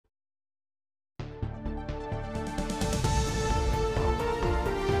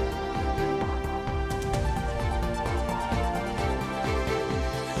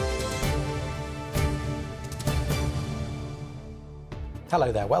Hello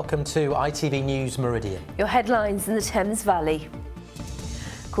there, welcome to ITV News Meridian. Your headlines in the Thames Valley.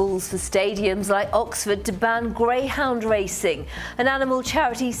 Calls for stadiums like Oxford to ban greyhound racing. An animal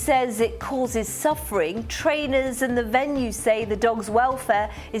charity says it causes suffering. Trainers and the venue say the dog's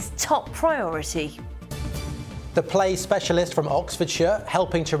welfare is top priority. The play specialist from Oxfordshire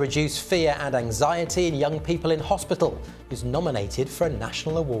helping to reduce fear and anxiety in young people in hospital is nominated for a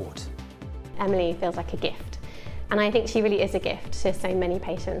national award. Emily feels like a gift, and I think she really is a gift to so many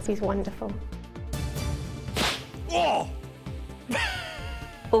patients. She's wonderful. Oh!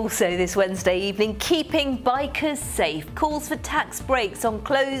 Also this Wednesday evening, keeping bikers safe. Calls for tax breaks on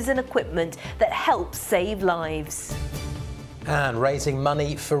clothes and equipment that help save lives. And raising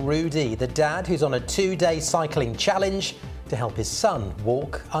money for Rudy, the dad who's on a 2-day cycling challenge to help his son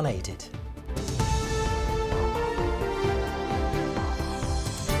walk unaided.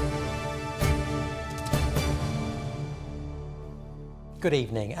 Good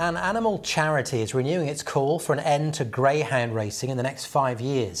evening. An animal charity is renewing its call for an end to greyhound racing in the next 5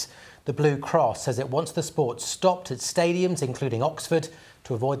 years. The Blue Cross says it wants the sport stopped at stadiums, including Oxford,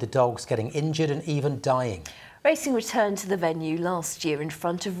 to avoid the dogs getting injured and even dying. Racing returned to the venue last year in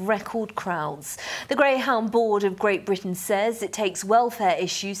front of record crowds. The Greyhound Board of Great Britain says it takes welfare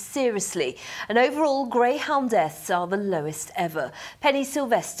issues seriously, and overall greyhound deaths are the lowest ever. Penny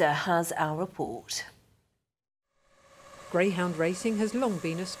Sylvester has our report. Greyhound racing has long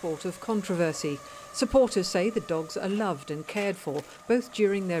been a sport of controversy. Supporters say the dogs are loved and cared for, both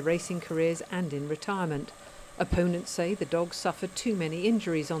during their racing careers and in retirement. Opponents say the dogs suffer too many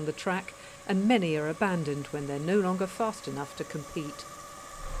injuries on the track, and many are abandoned when they're no longer fast enough to compete.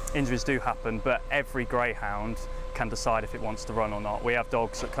 Injuries do happen, but every greyhound can decide if it wants to run or not. We have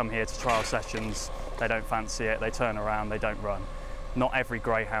dogs that come here to trial sessions, they don't fancy it, they turn around, they don't run. Not every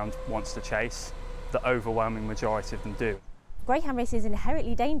greyhound wants to chase. The overwhelming majority of them do. Greyhound racing is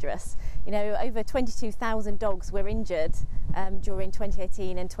inherently dangerous. You know, over 22,000 dogs were injured during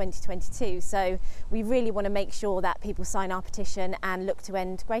 2018 and 2022. So we really want to make sure that people sign our petition and look to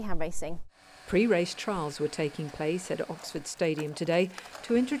end greyhound racing. Pre-race trials were taking place at Oxford Stadium today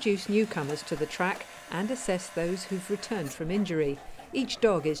to introduce newcomers to the track and assess those who've returned from injury. Each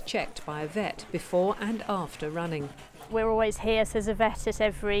dog is checked by a vet before and after running. We're always here, so there's a vet at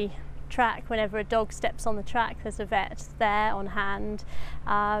every track. Whenever a dog steps on the track, there's a vet there on hand,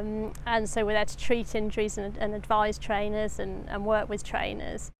 and so we're there to treat injuries and advise trainers and work with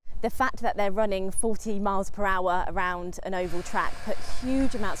trainers. The fact that they're running 40 miles per hour around an oval track put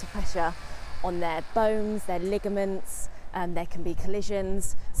huge amounts of pressure on their bones, their ligaments, there can be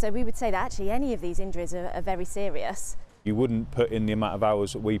collisions. So we would say that actually any of these injuries are very serious. You wouldn't put in the amount of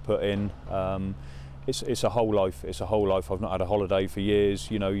hours that we put in. It's a whole life. It's a whole life. I've not had a holiday for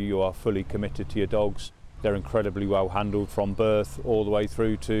years. You know, you are fully committed to your dogs. They're incredibly well handled from birth all the way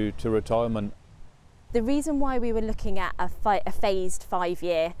through to retirement. The reason why we were looking at a phased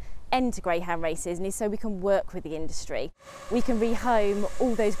 5-year end to greyhound races is so we can work with the industry. We can rehome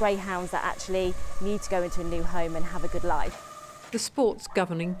all those greyhounds that actually need to go into a new home and have a good life. The sport's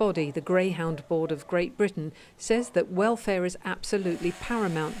governing body, the Greyhound Board of Great Britain, says that welfare is absolutely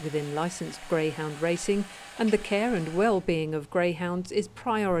paramount within licensed greyhound racing, and the care and well-being of greyhounds is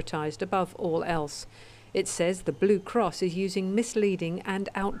prioritised above all else. It says the Blue Cross is using misleading and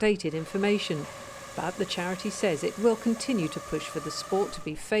outdated information, but the charity says it will continue to push for the sport to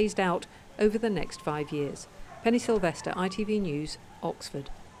be phased out over the next 5 years. Penny Sylvester, ITV News, Oxford.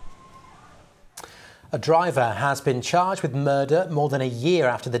 A driver has been charged with murder more than a year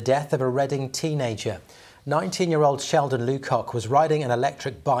after the death of a Reading teenager. 19-year-old Sheldon Lucock was riding an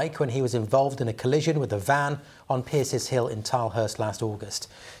electric bike when he was involved in a collision with a van on Pierces Hill in Tilehurst last August.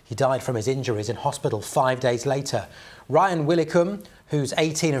 He died from his injuries in hospital 5 days later. Ryan Willicombe, who's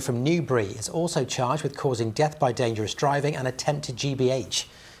 18 and from Newbury, is also charged with causing death by dangerous driving and attempted GBH.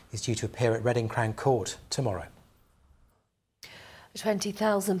 He's due to appear at Reading Crown Court tomorrow. A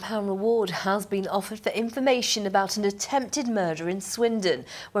 £20,000 reward has been offered for information about an attempted murder in Swindon,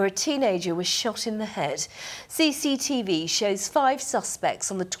 where a teenager was shot in the head. CCTV shows 5 suspects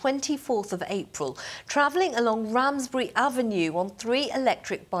on the 24th of April travelling along Ramsbury Avenue on 3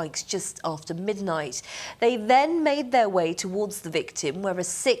 electric bikes just after midnight. They then made their way towards the victim, where a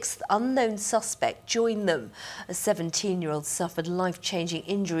 6th unknown suspect joined them. A 17-year-old suffered life-changing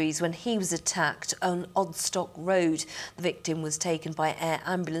injuries when he was attacked on Oddstock Road. The victim was taken by air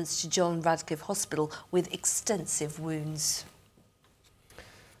ambulance to John Radcliffe Hospital with extensive wounds.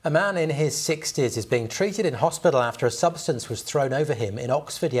 A man in his 60s is being treated in hospital after a substance was thrown over him in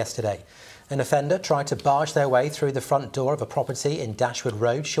Oxford yesterday. An offender tried to barge their way through the front door of a property in Dashwood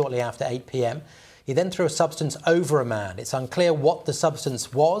Road shortly after 8 p.m. He then threw a substance over a man. It's unclear what the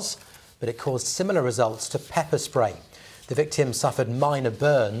substance was, but it caused similar results to pepper spray. The victim suffered minor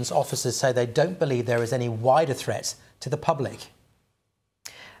burns. Officers say they don't believe there is any wider threat to the public.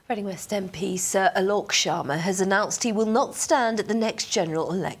 Reading West MP Sir Alok Sharma has announced he will not stand at the next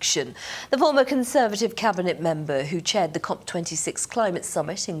general election. The former Conservative cabinet member who chaired the COP26 climate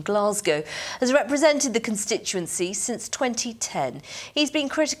summit in Glasgow has represented the constituency since 2010. He's been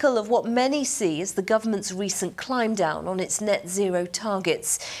critical of what many see as the government's recent climb down on its net zero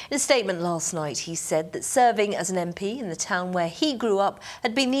targets. In a statement last night, he said that serving as an MP in the town where he grew up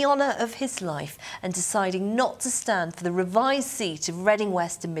had been the honour of his life, and deciding not to stand for the revised seat of Reading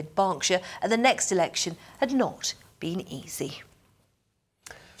West and Berkshire at the next election had not been easy.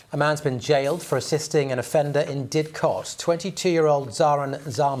 A man's been jailed for assisting an offender in Didcot. 22-year-old Zaran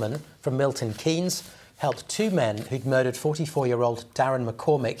Zaman from Milton Keynes helped two men who'd murdered 44-year-old Darren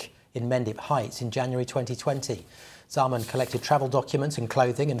McCormick in Mendip Heights in January 2020. Zaman collected travel documents and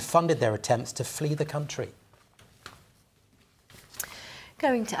clothing and funded their attempts to flee the country.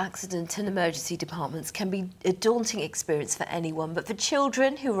 Going to accident and emergency departments can be a daunting experience for anyone, but for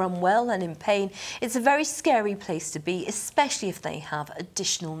children who are unwell and in pain, it's a very scary place to be, especially if they have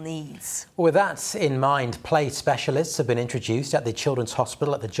additional needs. With that in mind, play specialists have been introduced at the Children's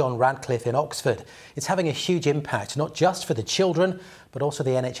Hospital at the John Radcliffe in Oxford. It's having a huge impact, not just for the children, but also the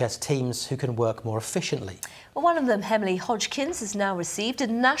NHS teams who can work more efficiently. Well, one of them, Emily Hodgkins, has now received a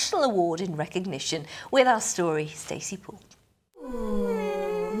national award in recognition. With our story, Stacey Poole.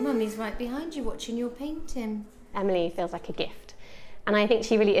 Mummy's right behind you watching your painting. Emily feels like a gift, and I think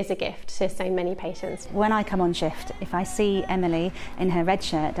she really is a gift to so many patients. When I come on shift, if I see Emily in her red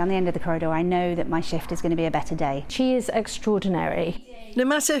shirt down the end of the corridor, I know that my shift is going to be a better day. She is extraordinary. No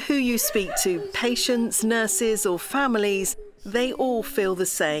matter who you speak to, patients, nurses or families, they all feel the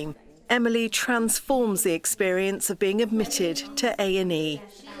same. Emily transforms the experience of being admitted to A&E.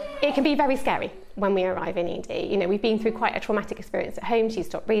 It can be very scary when we arrive in ED. You know, we've been through quite a traumatic experience at home. She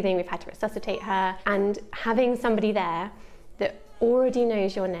stopped breathing, we've had to resuscitate her. And having somebody there that already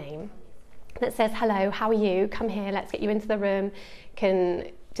knows your name, that says, hello, how are you? Come here, let's get you into the room, can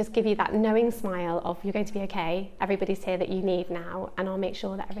just give you that knowing smile of you're going to be okay, everybody's here that you need now, and I'll make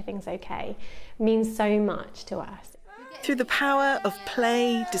sure that everything's okay, means so much to us. Through the power of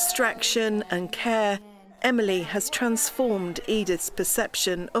play, distraction and care, Emily has transformed Edith's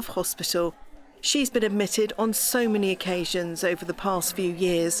perception of hospital. She's been admitted on so many occasions over the past few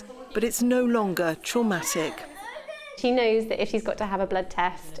years, but it's no longer traumatic. She knows that if she's got to have a blood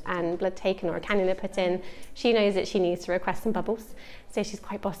test and blood taken or a cannula put in, she knows that she needs to request some bubbles, so she's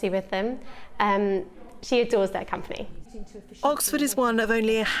quite bossy with them. She adores their company. Oxford is one of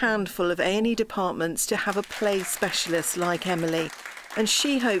only a handful of A&E departments to have a play specialist like Emily, and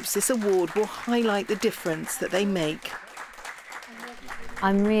she hopes this award will highlight the difference that they make.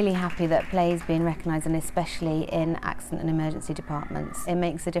 I'm really happy that play is being recognised, and especially in accident and emergency departments. It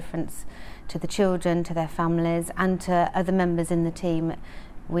makes a difference to the children, to their families and to other members in the team.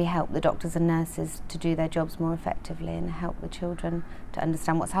 We help the doctors and nurses to do their jobs more effectively and help the children to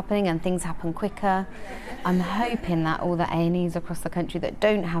understand what's happening, and things happen quicker. I'm hoping that all the A&Es across the country that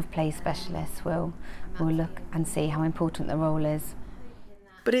don't have play specialists will look and see how important the role is.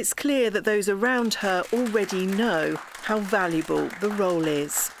 But it's clear that those around her already know how valuable the role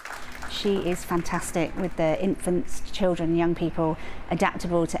is. She is fantastic with the infants, children, young people,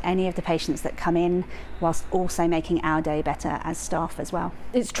 adaptable to any of the patients that come in, whilst also making our day better as staff as well.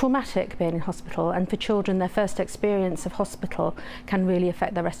 It's traumatic being in hospital, and for children their first experience of hospital can really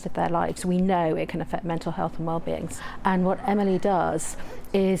affect the rest of their lives. We know it can affect mental health and well-being, and what Emily does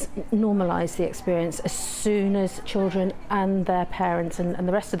is normalise the experience as soon as children and their parents and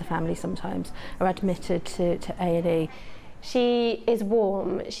the rest of the family sometimes are admitted to A&E. She is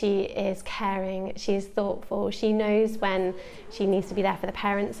warm, she is caring, she is thoughtful, she knows when she needs to be there for the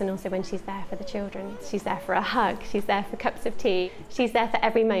parents and also when she's there for the children. She's there for a hug, she's there for cups of tea, she's there for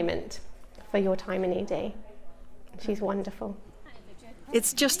every moment for your time in ED. She's wonderful.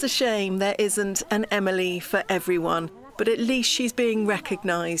 It's just a shame there isn't an Emily for everyone, but at least she's being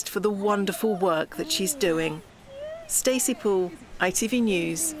recognised for the wonderful work that she's doing. Stacey Poole, ITV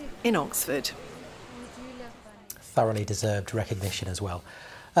News in Oxford. Thoroughly deserved recognition as well.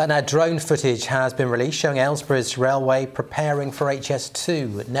 Now, drone footage has been released showing Aylesbury's railway preparing for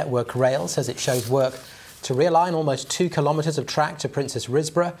HS2. Network Rail says it shows work to realign almost 2 kilometres of track to Princess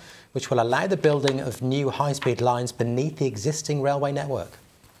Risborough, which will allow the building of new high-speed lines beneath the existing railway network.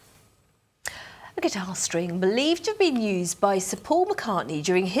 A guitar string believed to have been used by Sir Paul McCartney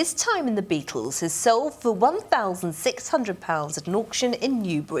during his time in the Beatles has sold for £1,600 at an auction in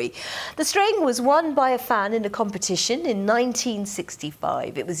Newbury. The string was won by a fan in a competition in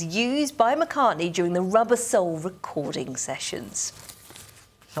 1965. It was used by McCartney during the Rubber Soul recording sessions.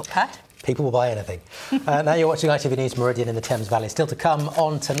 Not bad. People will buy anything. Now you're watching ITV News Meridian in the Thames Valley. Still to come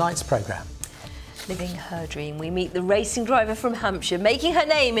on tonight's programme. Living her dream, we meet the racing driver from Hampshire making her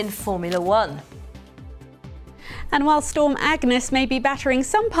name in Formula One. And while Storm Agnes may be battering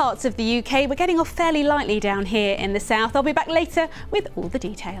some parts of the UK, we're getting off fairly lightly down here in the south. I'll be back later with all the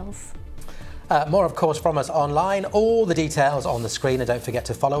details. More, of course, from us online. All the details on the screen, and don't forget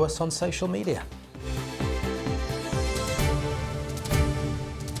to follow us on social media.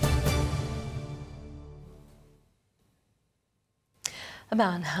 A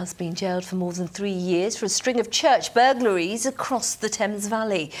man has been jailed for more than 3 years for a string of church burglaries across the Thames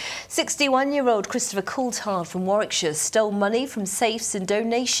Valley. 61-year-old Christopher Coulthard from Warwickshire stole money from safes and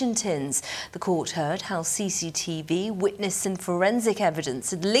donation tins. The court heard how CCTV, witness and forensic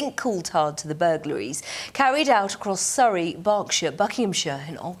evidence had linked Coulthard to the burglaries carried out across Surrey, Berkshire, Buckinghamshire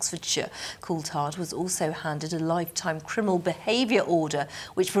and Oxfordshire. Coulthard was also handed a lifetime criminal behaviour order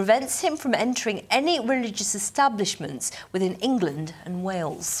which prevents him from entering any religious establishments within England and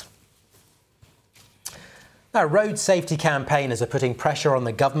Wales. Now, road safety campaigners are putting pressure on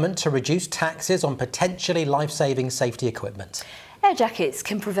the government to reduce taxes on potentially life-saving safety equipment. Air jackets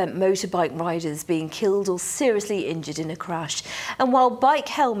can prevent motorbike riders being killed or seriously injured in a crash. And while bike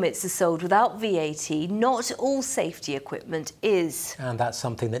helmets are sold without VAT, not all safety equipment is. And that's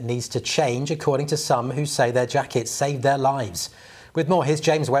something that needs to change, according to some who say their jackets saved their lives. With more, here's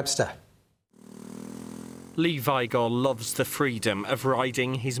James Webster. Lee Vigor loves the freedom of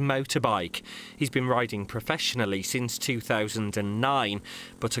riding his motorbike. He's been riding professionally since 2009,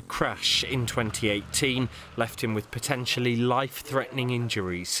 but a crash in 2018 left him with potentially life-threatening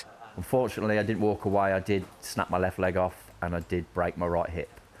injuries. Unfortunately, I didn't walk away. I did snap my left leg off and I did break my right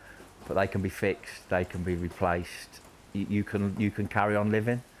hip. But they can be fixed, they can be replaced. You can carry on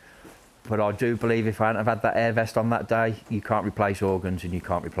living. But I do believe if I hadn't have had that air vest on that day, you can't replace organs and you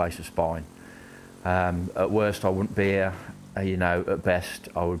can't replace a spine. At worst, I wouldn't be here, at best,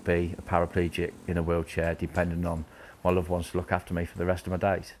 I would be a paraplegic in a wheelchair, depending on my loved ones to look after me for the rest of my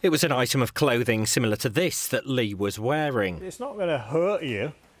days. It was an item of clothing similar to this that Lee was wearing. It's not going to hurt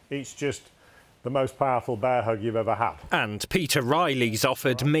you, it's just the most powerful bear hug you've ever had. And Peter Riley's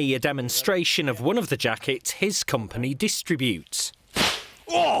offered me a demonstration of one of the jackets his company distributes.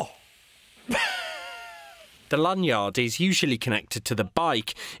 Oh! The lanyard is usually connected to the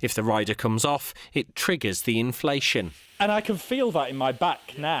bike. If the rider comes off, it triggers the inflation. And I can feel that in my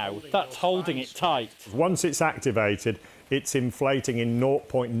back now. That's holding it tight. Once it's activated, it's inflating in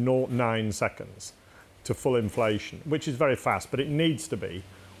 0.09 seconds to full inflation, which is very fast, but it needs to be.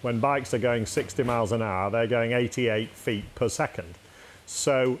 When bikes are going 60 miles an hour, they're going 88 feet per second.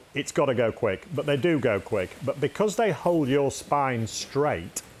 So it's got to go quick, but they do go quick. But because they hold your spine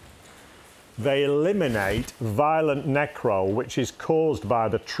straight, they eliminate violent neck roll, which is caused by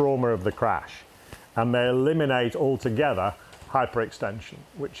the trauma of the crash. And they eliminate altogether hyperextension,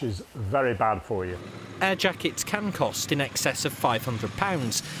 which is very bad for you. Air jackets can cost in excess of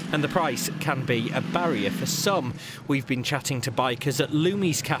 £500, and the price can be a barrier for some. We've been chatting to bikers at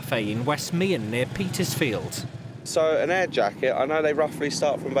Lumi's Cafe in West Meon near Petersfield. So an air jacket, I know they roughly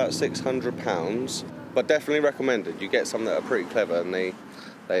start from about £600, but definitely recommended. You get some that are pretty clever and they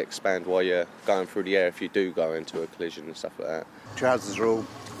expand while you're going through the air if you do go into a collision and stuff like that. Trousers are all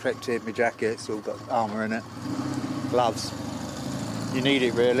protected, my jacket's all got armour in it. Gloves. You need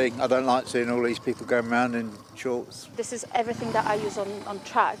it really. I don't like seeing all these people going around in shorts. This is everything that I use on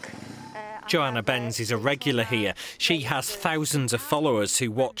track. Joanna Benz is a regular here. She has thousands of followers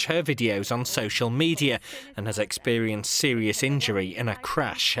who watch her videos on social media and has experienced serious injury in a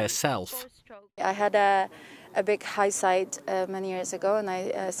crash herself. I had a big high side many years ago and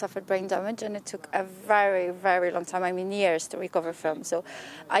I suffered brain damage, and it took a very, very long time, years to recover from. So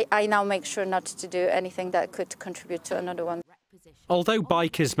I now make sure not to do anything that could contribute to another one. Although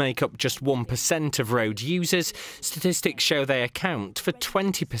bikers make up just 1% of road users, statistics show they account for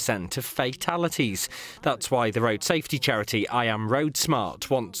 20% of fatalities. That's why the road safety charity I Am Road Smart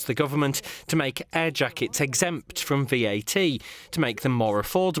wants the government to make air jackets exempt from VAT to make them more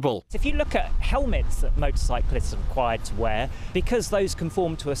affordable. If you look at helmets that motorcyclists are required to wear, because those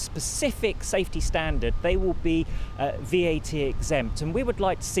conform to a specific safety standard, they will be VAT exempt. And we would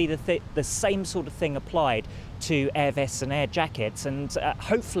like to see the same sort of thing applied to air vests and air jackets, and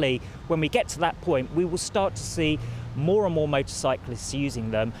hopefully when we get to that point we will start to see more and more motorcyclists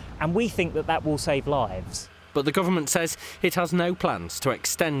using them, and we think that that will save lives. But the government says it has no plans to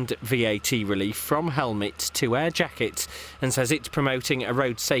extend VAT relief from helmets to air jackets, and says it's promoting a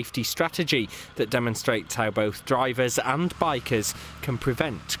road safety strategy that demonstrates how both drivers and bikers can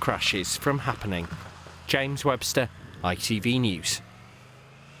prevent crashes from happening. James Webster, ITV News.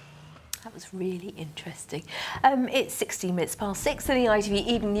 That was really interesting. It's 16 minutes past 6 and the ITV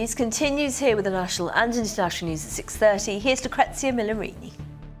Evening News continues here with the national and international news at 6:30. Here's Lucrezia Millarini.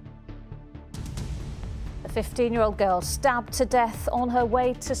 A 15-year-old girl stabbed to death on her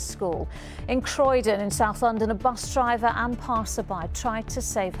way to school. In Croydon in South London, a bus driver and passerby tried to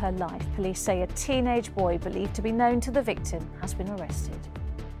save her life. Police say a teenage boy believed to be known to the victim has been arrested.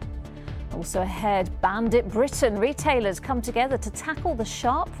 Also ahead, Bandit Britain. Retailers come together to tackle the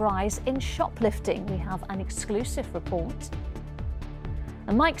sharp rise in shoplifting. We have an exclusive report.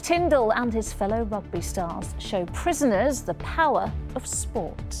 And Mike Tindall and his fellow rugby stars show prisoners the power of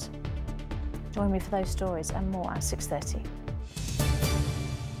sport. Join me for those stories and more at 6:30.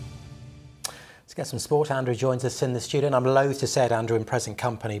 Let's get some sport. Andrew joins us in the studio. And I'm loath to say it, Andrew, in present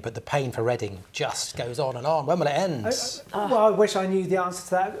company, but the pain for Reading just goes on and on. When will it end? Well, I wish I knew the answer to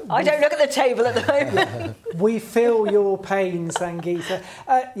that. I don't look at the table at the moment. We feel your pain, Sangeeta.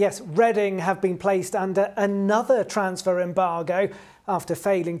 Yes, Reading have been placed under another transfer embargo after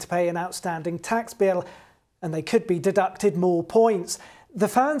failing to pay an outstanding tax bill, and they could be deducted more points. The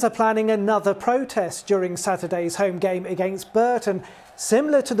fans are planning another protest during Saturday's home game against Burton.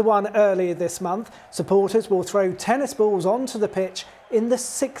 Similar to the one earlier this month, supporters will throw tennis balls onto the pitch in the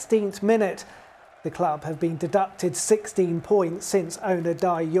 16th minute. The club have been deducted 16 points since owner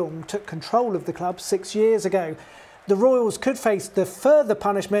Dai Young took control of the club 6 years ago. The Royals could face the further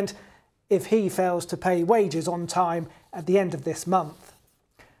punishment if he fails to pay wages on time at the end of this month.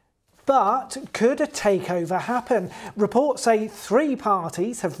 But could a takeover happen? Reports say 3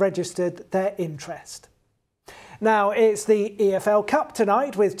 parties have registered their interest. Now, it's the EFL Cup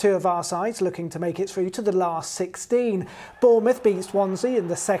tonight with 2 of our sides looking to make it through to the last 16. Bournemouth beat Swansea in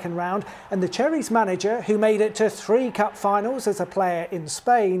the second round, and the Cherries manager, who made it to 3 cup finals as a player in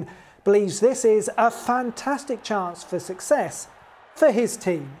Spain, believes this is a fantastic chance for success for his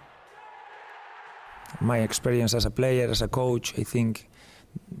team. My experience as a player, as a coach, I think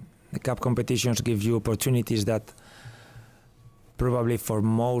the cup competitions give you opportunities that probably for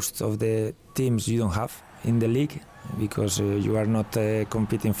most of the teams you don't have in the league, because you are not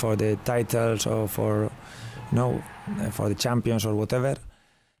competing for the titles or for the champions or whatever.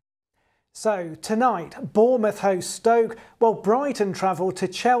 So tonight, Bournemouth host Stoke, while Brighton travel to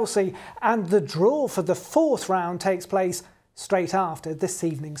Chelsea, and the draw for the 4th round takes place straight after this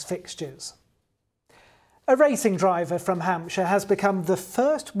evening's fixtures. A racing driver from Hampshire has become the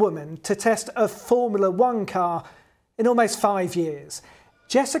first woman to test a Formula 1 car in almost 5 years.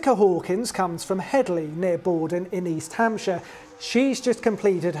 Jessica Hawkins comes from Headley near Borden in East Hampshire. She's just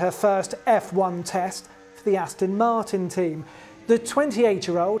completed her first F1 test for the Aston Martin team. The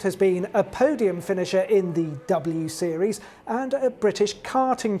 28-year-old has been a podium finisher in the W Series and a British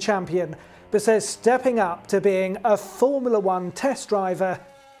karting champion, but says stepping up to being a Formula 1 test driver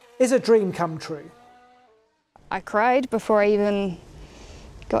is a dream come true. I cried before I even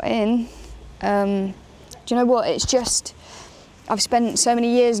got in. Do you know what? It's just, I've spent so many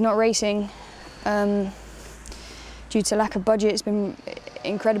years not racing. Due to lack of budget, it's been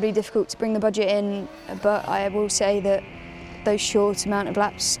incredibly difficult to bring the budget in, but I will say that those short amount of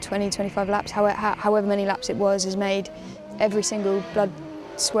laps, 20, 25 laps, however many laps it was, has made every single blood,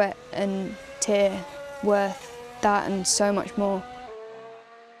 sweat and tear worth that and so much more.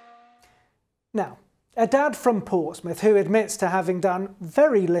 Now, a dad from Portsmouth who admits to having done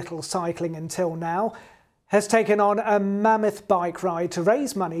very little cycling until now has taken on a mammoth bike ride to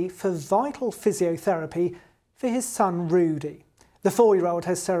raise money for vital physiotherapy for his son Rudy. The 4-year-old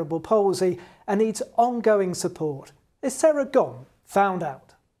has cerebral palsy and needs ongoing support. As Sarah Gon found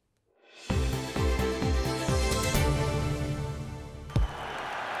out.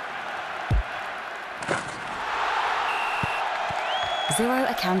 Zero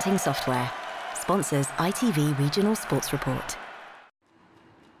Accounting Software sponsors ITV Regional Sports Report.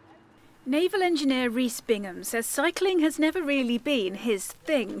 Naval engineer Rhys Bingham says cycling has never really been his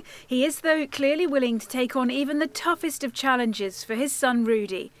thing. He is, though, clearly willing to take on even the toughest of challenges for his son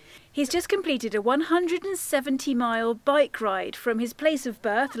Rudy. He's just completed a 170-mile bike ride from his place of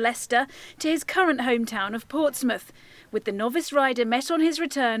birth, Leicester, to his current hometown of Portsmouth, with the novice rider met on his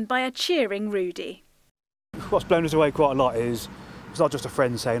return by a cheering Rudy. What's blown us away quite a lot is it's not just a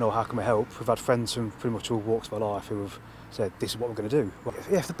friend saying, oh, how can we help? We've had friends from pretty much all walks of our life who have said, this is what we're going to do. Well,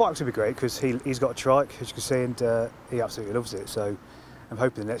 yeah, the bike's going to be great because he's got a trike, as you can see, and he absolutely loves it. So I'm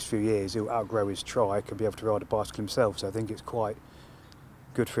hoping the next few years he'll outgrow his trike and be able to ride a bicycle himself. So I think it's quite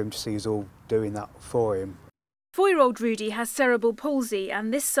good for him to see us all doing that for him. 4-year-old Rudy has cerebral palsy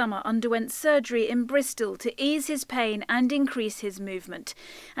and this summer underwent surgery in Bristol to ease his pain and increase his movement.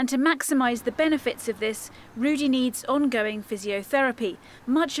 And to maximise the benefits of this, Rudy needs ongoing physiotherapy,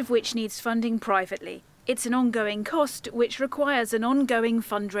 much of which needs funding privately. It's an ongoing cost which requires an ongoing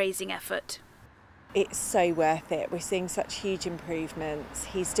fundraising effort. It's so worth it. We're seeing such huge improvements.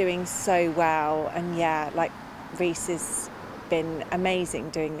 He's doing so well, and yeah, like Reese has been amazing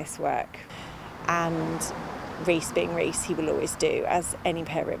doing this work. And Reese being Reese, he will always do, as any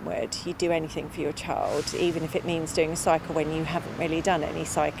parent would. You do anything for your child, even if it means doing a cycle when you haven't really done any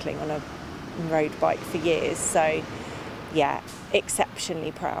cycling on a road bike for years. So yeah,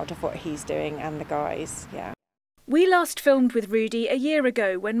 exceptionally proud of what he's doing and the guys, yeah. We last filmed with Rudy a year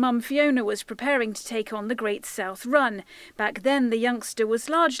ago when Mum Fiona was preparing to take on the Great South Run. Back then the youngster was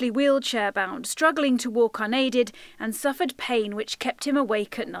largely wheelchair bound, struggling to walk unaided and suffered pain which kept him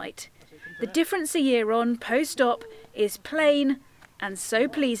awake at night. The difference a year on, post-op, is plain and so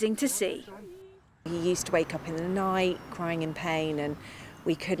pleasing to see. He used to wake up in the night crying in pain, and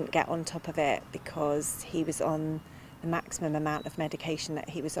we couldn't get on top of it because he was on the maximum amount of medication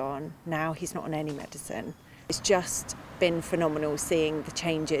that he was on. Now he's not on any medicine. It's just been phenomenal seeing the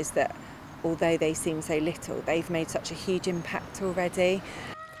changes that, although they seem so little, they've made such a huge impact already.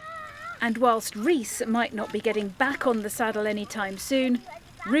 And whilst Reese might not be getting back on the saddle anytime soon,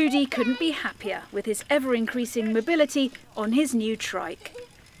 Rudy couldn't be happier with his ever-increasing mobility on his new trike.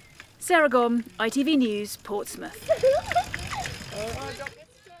 Sarah Gom, ITV News, Portsmouth.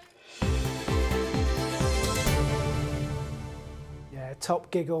 Yeah, top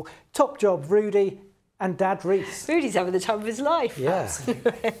giggle, top job, Rudy and Dad Reese. Rudy's having the time of his life. Yeah,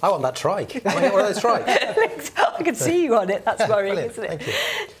 I want that trike. I want one of those trikes. I can see you on it. That's worrying, isn't it? Thank you.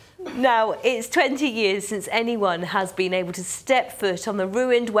 Now, it's 20 years since anyone has been able to step foot on the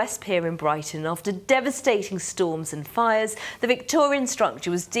ruined West Pier in Brighton. After devastating storms and fires, the Victorian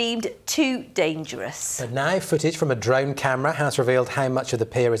structure was deemed too dangerous. But now footage from a drone camera has revealed how much of the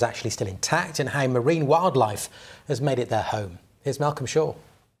pier is actually still intact and how marine wildlife has made it their home. Here's Malcolm Shaw.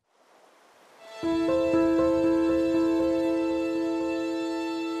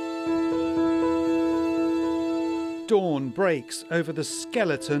 Dawn breaks over the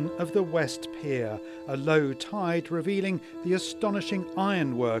skeleton of the West Pier, a low tide revealing the astonishing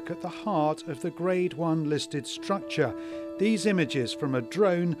ironwork at the heart of the Grade 1 listed structure. These images from a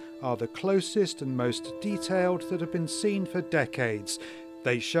drone are the closest and most detailed that have been seen for decades.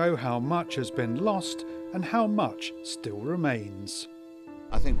 They show how much has been lost and how much still remains.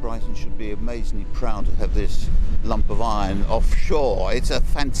 I think Brighton should be amazingly proud to have this lump of iron offshore. It's a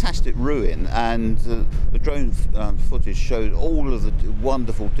fantastic ruin, and the drone footage showed all of the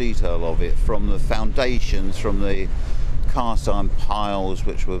wonderful detail of it, from the foundations, from the cast iron piles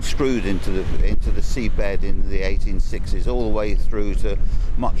which were screwed into the seabed in the 1860s, all the way through to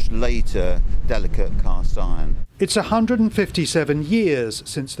much later delicate cast iron. It's 157 years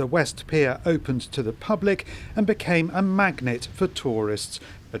since the West Pier opened to the public and became a magnet for tourists,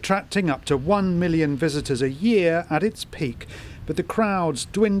 attracting up to 1 million visitors a year at its peak. But the crowds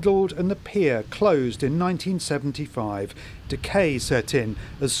dwindled and the pier closed in 1975. Decay set in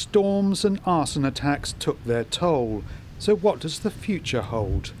as storms and arson attacks took their toll. So what does the future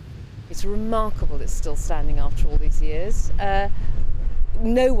hold? It's remarkable it's still standing after all these years.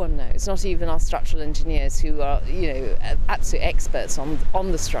 No one knows, not even our structural engineers who are, absolute experts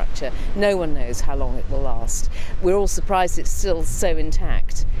on the structure. No one knows how long it will last. We're all surprised it's still so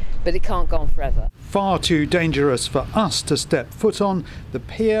intact, but it can't go on forever. Far too dangerous for us to step foot on, the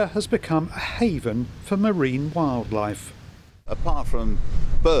pier has become a haven for marine wildlife. Apart from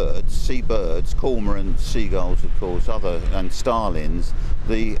birds, seabirds, cormorants, seagulls, of course, and starlings,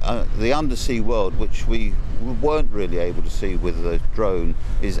 the undersea world, which we weren't really able to see with the drone,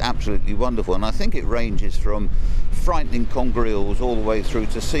 is absolutely wonderful. And I think it ranges from frightening conger all the way through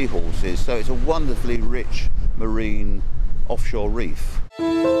to seahorses. So it's a wonderfully rich marine offshore reef.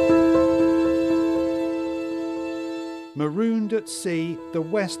 Marooned at sea, the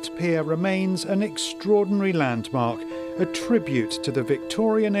West Pier remains an extraordinary landmark, a tribute to the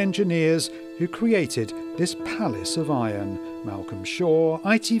Victorian engineers who created this palace of iron. Malcolm Shaw,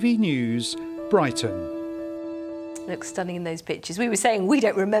 ITV News, Brighton. Looks stunning in those pictures. We were saying we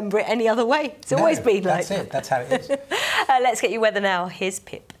don't remember it any other way. It's always been like that. That's how it is. Let's get your weather now. Here's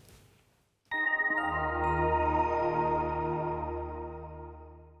Pip.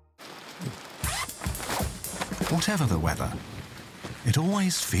 Whatever the weather, it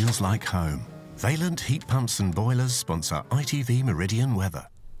always feels like home. Valent Heat Pumps and Boilers sponsor ITV Meridian Weather.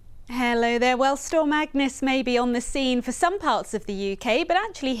 Hello there. Well, Storm Agnes may be on the scene for some parts of the UK, but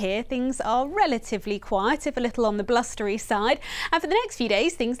actually here things are relatively quiet, if a little on the blustery side. And for the next few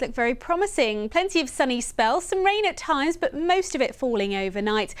days, things look very promising. Plenty of sunny spells, some rain at times, but most of it falling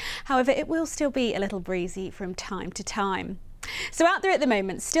overnight. However, it will still be a little breezy from time to time. So out there at the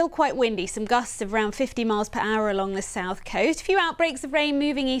moment, still quite windy, some gusts of around 50 miles per hour along the south coast. A few outbreaks of rain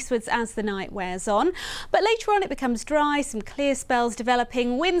moving eastwards as the night wears on. But later on it becomes dry, some clear spells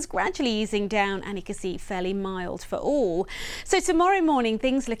developing, winds gradually easing down, and you can see fairly mild for all. So tomorrow morning,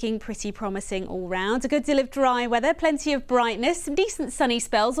 things looking pretty promising all round. A good deal of dry weather, plenty of brightness, some decent sunny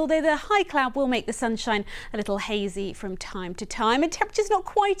spells, although the high cloud will make the sunshine a little hazy from time to time. And temperatures not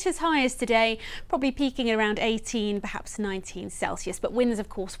quite as high as today, probably peaking around 18, perhaps 19 Celsius, but winds of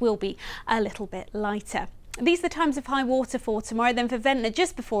course will be a little bit lighter. These are the times of high water for tomorrow, then for Ventnor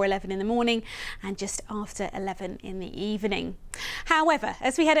just before 11 in the morning and just after 11 in the evening. However,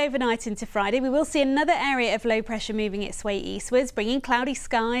 as we head overnight into Friday, we will see another area of low pressure moving its way eastwards, bringing cloudy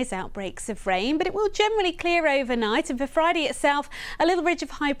skies, outbreaks of rain, but it will generally clear overnight. And for Friday itself, a little ridge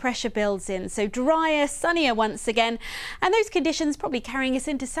of high pressure builds in, so drier, sunnier once again. And those conditions probably carrying us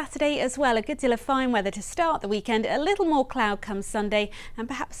into Saturday as well. A good deal of fine weather to start the weekend, a little more cloud comes Sunday, and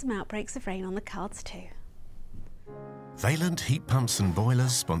perhaps some outbreaks of rain on the cards too. Valent Heat Pumps and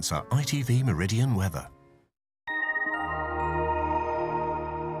Boilers sponsor ITV Meridian Weather.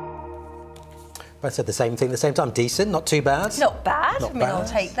 I said the same thing at the same time. Decent, not too bad. Not bad. Not I mean, bad. I'll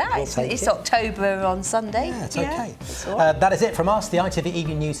take that. We'll take it's it. October on Sunday. Yeah, it's okay. It's all right. That is it from us. The ITV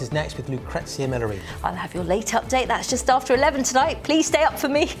Evening News is next with Lucrezia Millery. I'll have your late update. That's just after 11 tonight. Please stay up for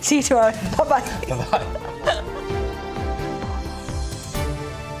me. See you tomorrow. Bye-bye. Bye-bye.